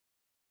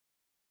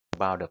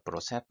about the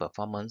process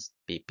performance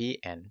PP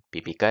and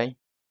PPK.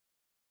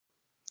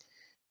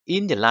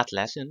 In the last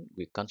lesson,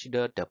 we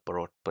considered the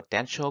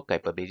potential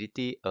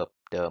capability of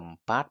the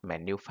part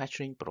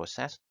manufacturing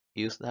process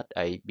used at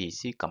a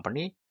BC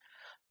company.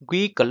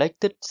 We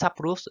collected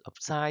subgroups of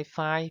size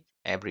 5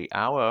 every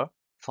hour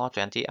for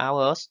 20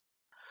 hours.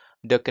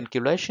 The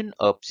calculation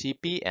of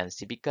CP and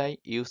CPK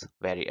used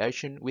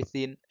variation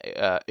within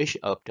each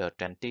of the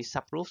 20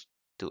 subgroups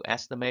to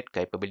estimate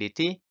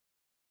capability.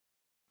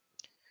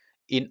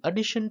 In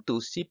addition to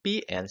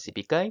CP and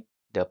CPK,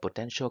 the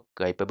potential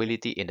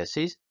capability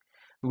indices,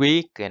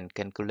 we can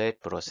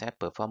calculate process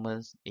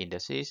performance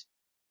indices.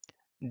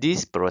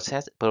 These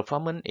process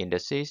performance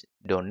indices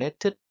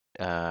donated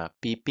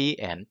PP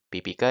and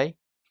PPK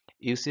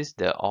uses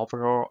the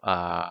overall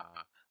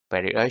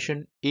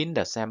variation in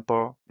the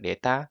sample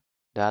data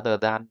rather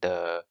than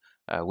the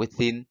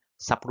within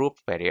subgroup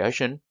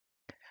variation.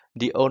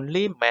 The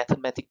only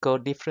mathematical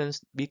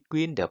difference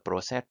between the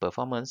process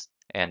performance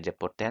and the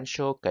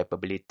potential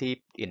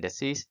capability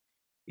indices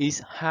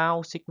is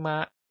how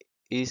sigma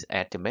is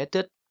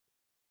estimated.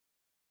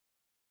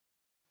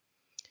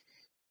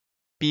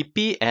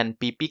 PP and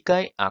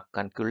PPK are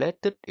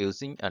calculated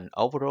using an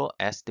overall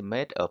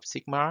estimate of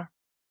sigma.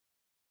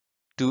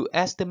 To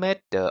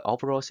estimate the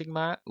overall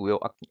sigma,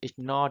 we'll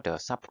ignore the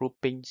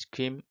subgrouping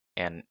scheme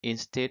and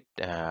instead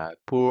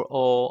pull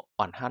all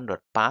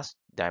 100 parts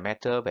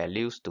diameter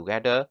values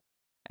together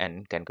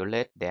and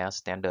calculate their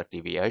standard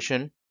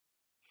deviation.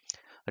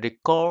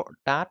 Recall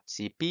that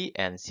CP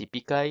and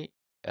CPK,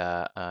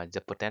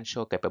 the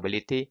potential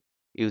capability,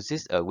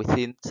 uses a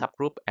within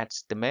subgroup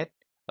estimate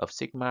of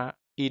sigma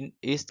in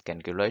its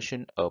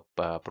calculation of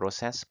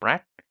process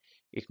spread,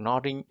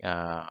 ignoring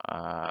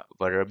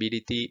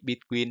variability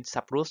between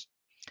subgroups.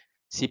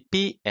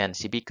 CP and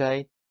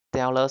CPK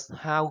tell us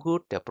how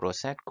good the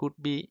process could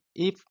be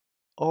if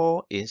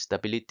all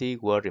instability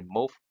were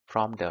removed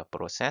from the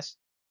process.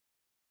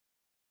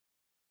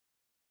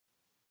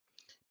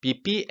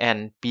 PP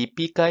and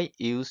PPK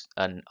use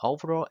an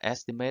overall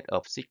estimate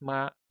of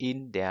sigma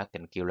in their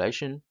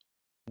calculation,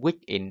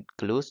 which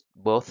includes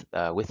both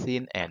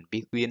within and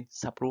between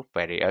subgroup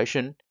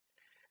variation.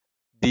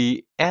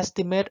 The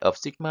estimate of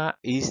sigma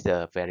is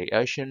the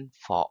variation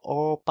for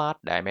all part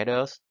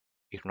diameters,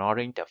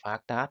 ignoring the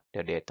fact that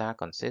the data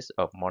consists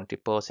of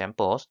multiple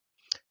samples.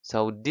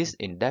 So this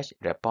index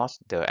reports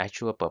the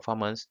actual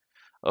performance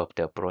of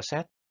the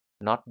process,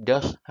 not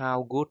just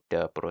how good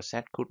the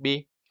process could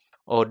be.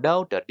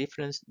 Although the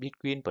difference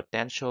between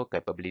potential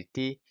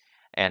capability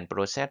and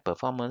process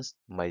performance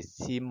may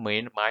seem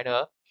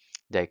minor,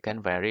 they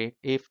can vary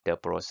if the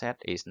process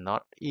is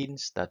not in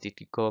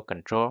statistical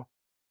control.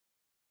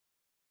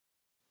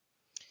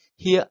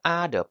 Here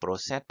are the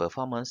process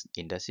performance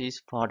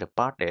indices for the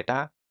part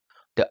data.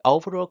 The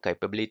overall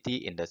capability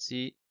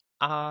indices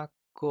are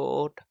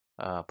called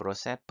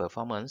process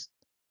performance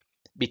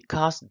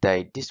because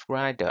they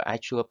describe the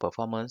actual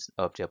performance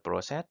of the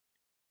process.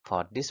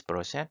 For this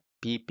process,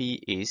 PP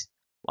is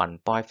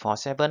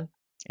 1.47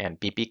 and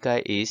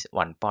PPK is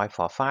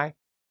 1.45.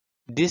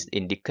 This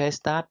indicates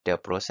that the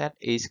process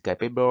is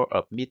capable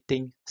of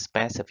meeting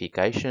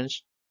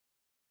specifications.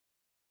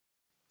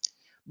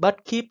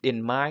 But keep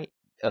in mind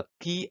a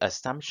key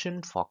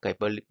assumption for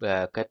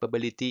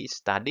capability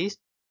studies,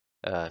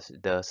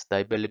 the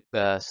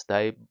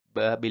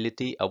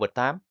stability over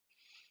time.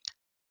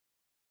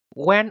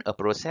 When a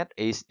process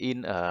is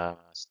in a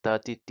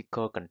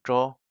statistical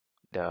control,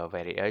 the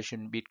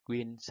variation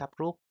between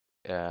subgroups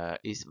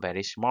is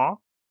very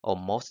small,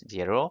 almost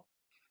zero.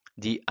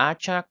 The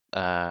R-chart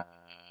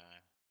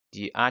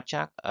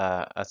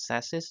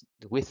assesses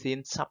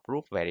within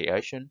subgroup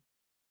variation,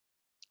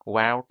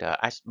 while the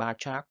H-bar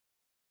chart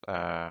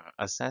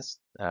assess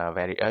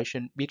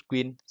variation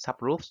between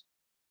subgroups.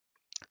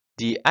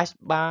 The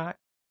H-bar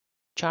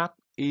chart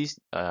is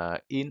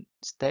in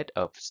state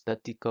of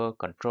statistical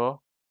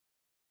control,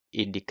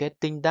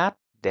 indicating that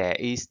there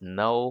is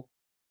not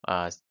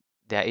a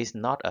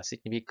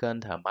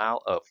significant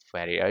amount of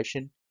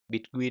variation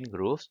between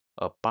groups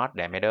of part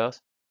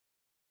diameters.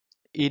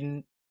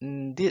 In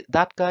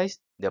that case,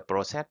 the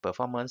process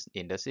performance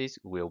indices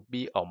will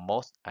be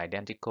almost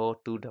identical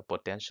to the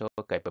potential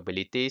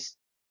capabilities.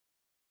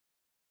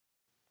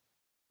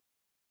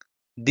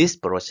 This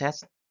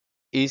process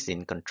is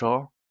in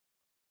control,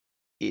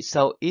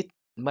 so it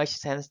makes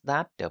sense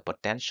that the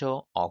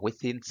potential or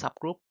within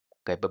subgroup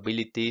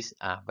capabilities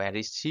are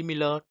very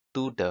similar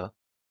to the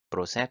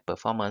process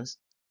performance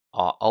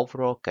or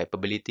overall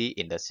capability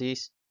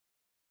indices.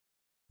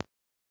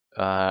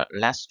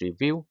 Let's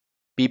review.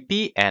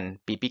 PP and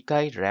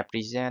PPK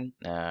represent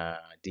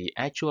the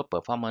actual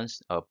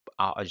performance of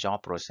our Agile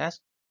process,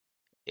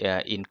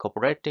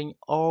 incorporating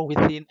all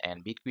within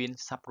and between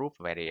subgroup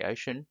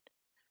variation.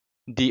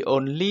 The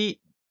only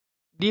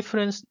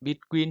difference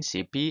between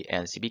CP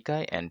and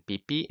CPK and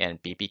PP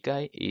and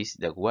PPK is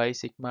the way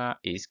sigma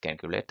is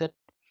calculated.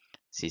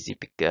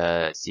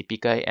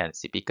 CPK and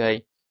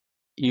CPK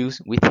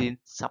use within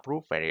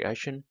subgroup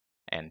variation,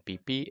 and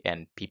PP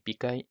and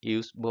PPK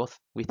use both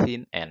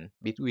within and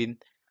between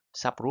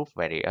subgroup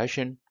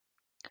variation.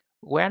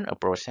 When a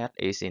process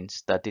is in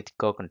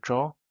statistical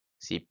control,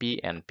 CP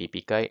and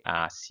PPK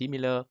are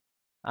similar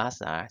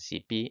as are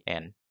CP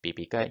and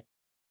PPK.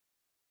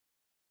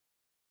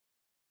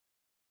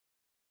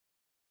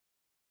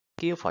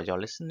 Thank you for your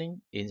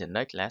listening. In the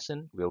next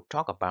lesson, we'll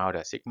talk about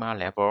the sigma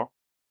level.